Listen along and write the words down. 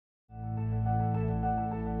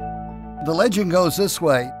The legend goes this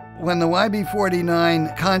way. When the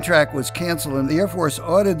YB-49 contract was canceled and the Air Force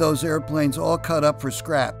ordered those airplanes all cut up for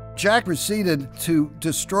scrap, Jack proceeded to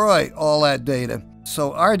destroy all that data.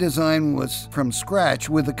 So our design was from scratch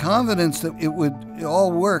with the confidence that it would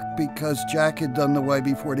all work because Jack had done the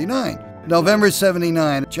YB-49. November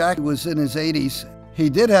 '79, Jack was in his 80s. He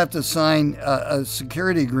did have to sign a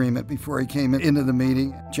security agreement before he came into the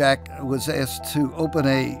meeting. Jack was asked to open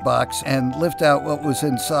a box and lift out what was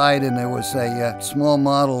inside, and there was a small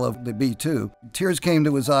model of the B-2. Tears came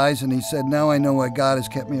to his eyes, and he said, "Now I know why God has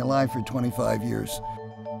kept me alive for 25 years."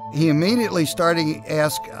 He immediately started to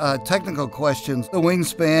ask technical questions, the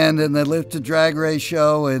wingspan and the lift-to-drag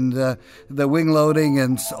ratio and the wing loading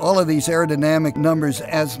and all of these aerodynamic numbers.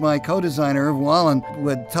 As my co-designer, Irv Wallen,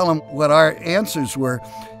 would tell him what our answers were,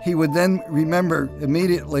 he would then remember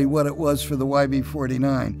immediately what it was for the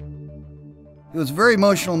YB-49. It was a very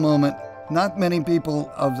emotional moment. Not many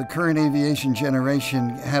people of the current aviation generation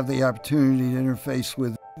have the opportunity to interface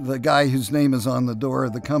with the guy whose name is on the door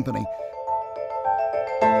of the company.